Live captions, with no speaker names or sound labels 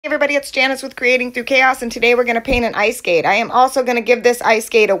Hey everybody, it's Janice with Creating Through Chaos, and today we're going to paint an ice skate. I am also going to give this ice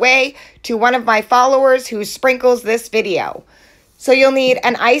skate away to one of my followers who sprinkles this video. So you'll need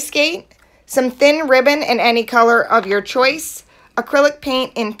an ice skate, some thin ribbon in any color of your choice, acrylic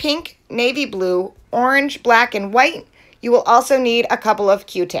paint in pink, navy blue, orange, black, and white. You will also need a couple of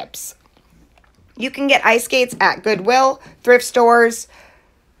Q-tips. You can get ice skates at Goodwill, thrift stores,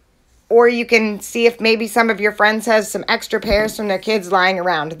 or you can see if maybe some of your friends has some extra pairs from their kids lying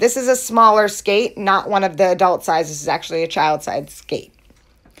around. This is a smaller skate, not one of the adult sizes. This is actually a child size skate.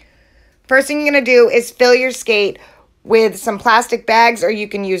 First thing you're going to do is fill your skate with some plastic bags, or you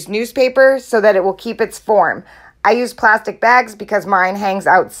can use newspaper so that it will keep its form. I use plastic bags because mine hangs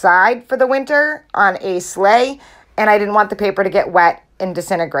outside for the winter on a sleigh, and I didn't want the paper to get wet and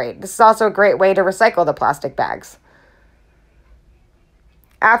disintegrate. This is also a great way to recycle the plastic bags.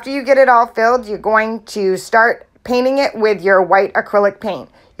 After you get it all filled, you're going to start painting it with your white acrylic paint.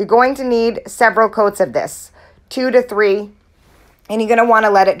 You're going to need several coats of this, 2 to 3, and you're going to want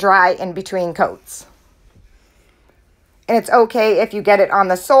to let it dry in between coats. And it's okay if you get it on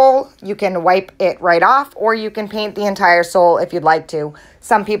the sole, you can wipe it right off, or you can paint the entire sole if you'd like to.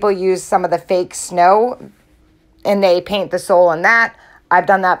 Some people use some of the fake snow and they paint the sole in that. I've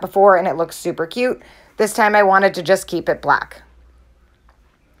done that before and it looks super cute. This time I wanted to just keep it black.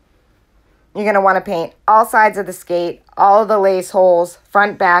 You're going to want to paint all sides of the skate, all of the lace holes,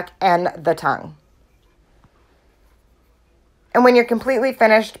 front, back, and the tongue. And when you're completely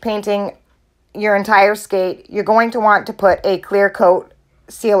finished painting your entire skate, you're going to want to put a clear coat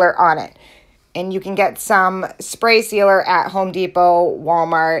sealer on it. And you can get some spray sealer at Home Depot,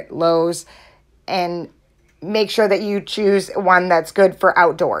 Walmart, Lowe's, and make sure that you choose one that's good for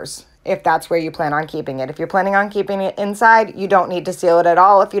outdoors, if that's where you plan on keeping it. If you're planning on keeping it inside, you don't need to seal it at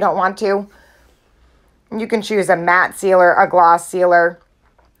all if you don't want to. You can choose a matte sealer, a gloss sealer,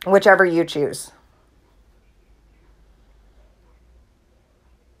 whichever you choose.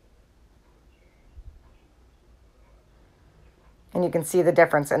 And you can see the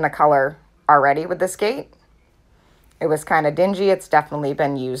difference in the color already with the skate. It was kind of dingy. It's definitely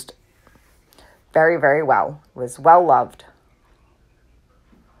been used very, very well. It was well loved.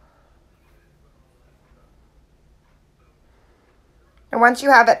 And once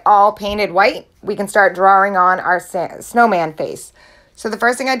you have it all painted white, we can start drawing on our snowman face. So the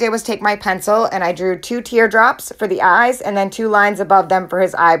first thing I did was take my pencil and I drew 2 teardrops for the eyes and then 2 lines above them for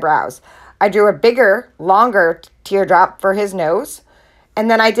his eyebrows. I drew a bigger, longer teardrop for his nose, and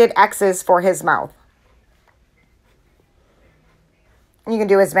then I did X's for his mouth. You can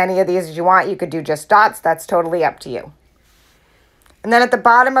do as many of these as you want. You could do just dots. That's totally up to you. And then at the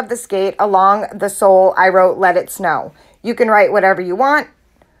bottom of the skate, along the sole, I wrote, "Let it snow." You can write whatever you want.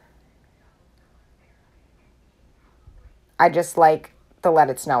 I just like the "Let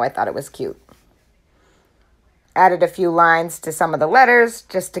it snow." I thought it was cute. Added a few lines to some of the letters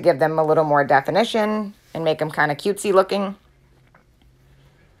just to give them a little more definition and make them kind of cutesy looking.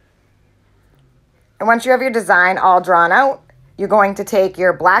 And once you have your design all drawn out, you're going to take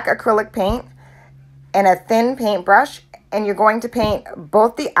your black acrylic paint and a thin paintbrush, and you're going to paint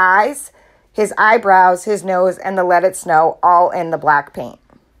both the eyes, his eyebrows, his nose, and the "Let it snow" all in the black paint.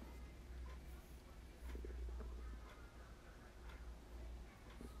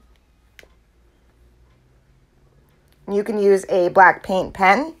 You can use a black paint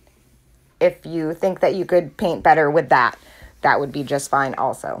pen if you think that you could paint better with that. That would be just fine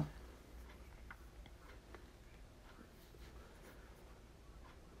also.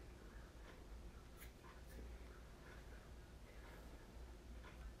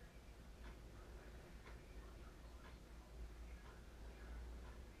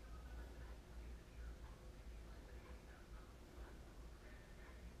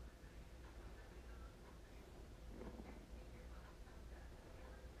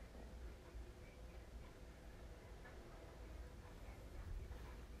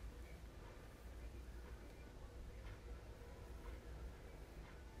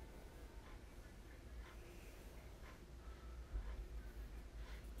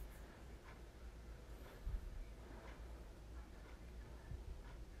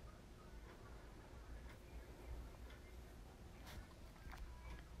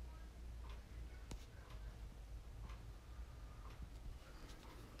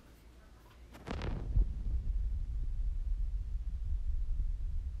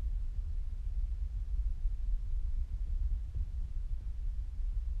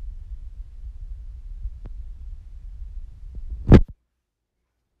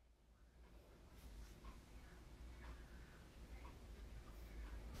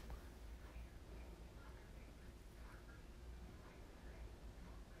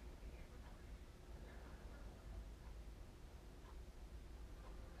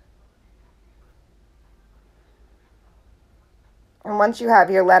 And once you have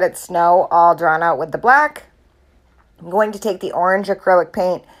your Let It Snow all drawn out with the black, I'm going to take the orange acrylic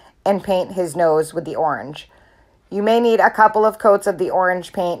paint and paint his nose with the orange. You may need a couple of coats of the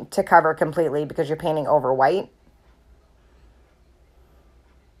orange paint to cover completely because you're painting over white.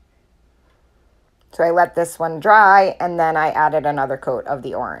 So I let this one dry, and then I added another coat of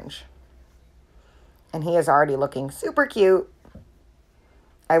the orange. And he is already looking super cute.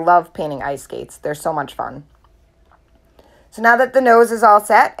 I love painting ice skates. They're so much fun. So now that the nose is all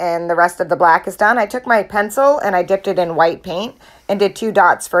set and the rest of the black is done, I took my pencil and I dipped it in white paint and did 2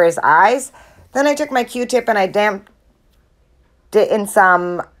 dots for his eyes. Then I took my Q-tip and I damped it in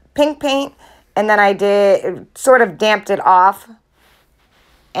some pink paint, and then I sort of damped it off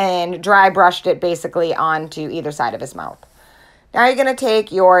and dry brushed it basically onto either side of his mouth. Now you're going to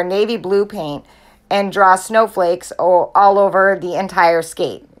take your navy blue paint and draw snowflakes all over the entire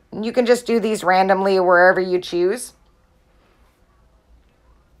skate. You can just do these randomly wherever you choose.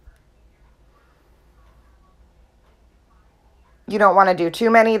 You don't want to do too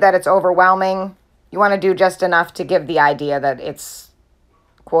many that it's overwhelming. You want to do just enough to give the idea that it's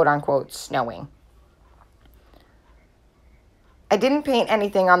quote-unquote snowing. I didn't paint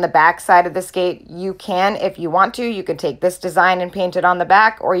anything on the back side of the skate. You can, if you want to, you can take this design and paint it on the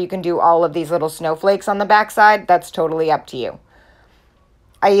back, or you can do all of these little snowflakes on the back side. That's totally up to you.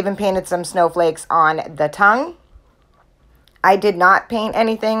 I even painted some snowflakes on the tongue. I did not paint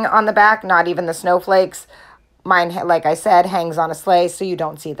anything on the back, not even the snowflakes. Mine, like I said, hangs on a sleigh, so you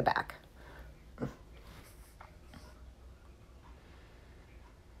don't see the back.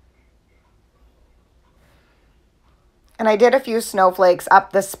 And I did a few snowflakes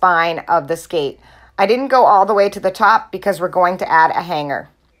up the spine of the skate. I didn't go all the way to the top because we're going to add a hanger.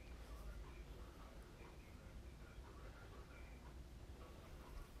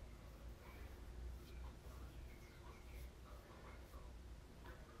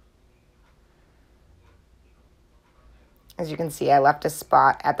 As you can see, I left a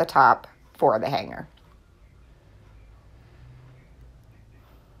spot at the top for the hanger.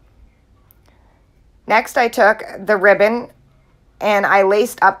 Next, I took the ribbon and I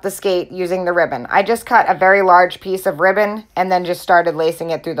laced up the skate using the ribbon. I just cut a very large piece of ribbon and then just started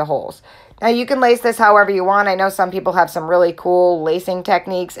lacing it through the holes. Now, you can lace this however you want. I know some people have some really cool lacing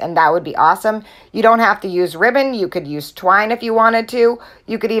techniques, and that would be awesome. You don't have to use ribbon. You could use twine if you wanted to.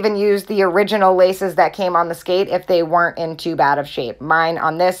 You could even use the original laces that came on the skate if they weren't in too bad of shape. Mine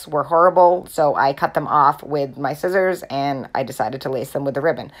on this were horrible, so I cut them off with my scissors, and I decided to lace them with the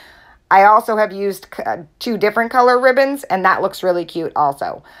ribbon. I also have used 2 different color ribbons, and that looks really cute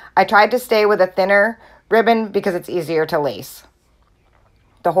also. I tried to stay with a thinner ribbon because it's easier to lace.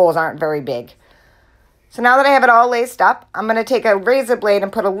 The holes aren't very big. So now that I have it all laced up, I'm going to take a razor blade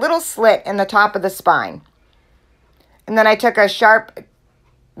and put a little slit in the top of the spine. And then I took a sharp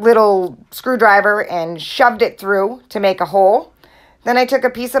little screwdriver and shoved it through to make a hole. Then I took a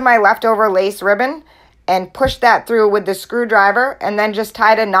piece of my leftover lace ribbon and pushed that through with the screwdriver and then just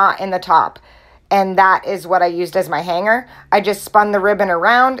tied a knot in the top. And that is what I used as my hanger. I just spun the ribbon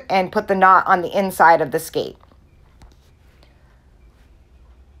around and put the knot on the inside of the skate.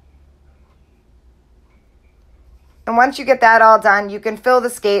 And once you get that all done, you can fill the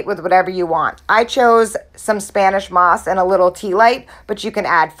skate with whatever you want. I chose some Spanish moss and a little tea light, but you can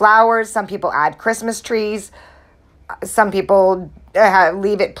add flowers. Some people add Christmas trees. Some people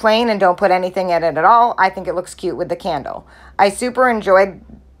leave it plain and don't put anything in it at all. I think it looks cute with the candle. I super enjoyed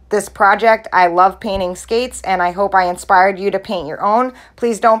this project. I love painting skates, and I hope I inspired you to paint your own.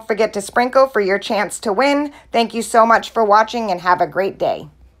 Please don't forget to sprinkle for your chance to win. Thank you so much for watching, and have a great day.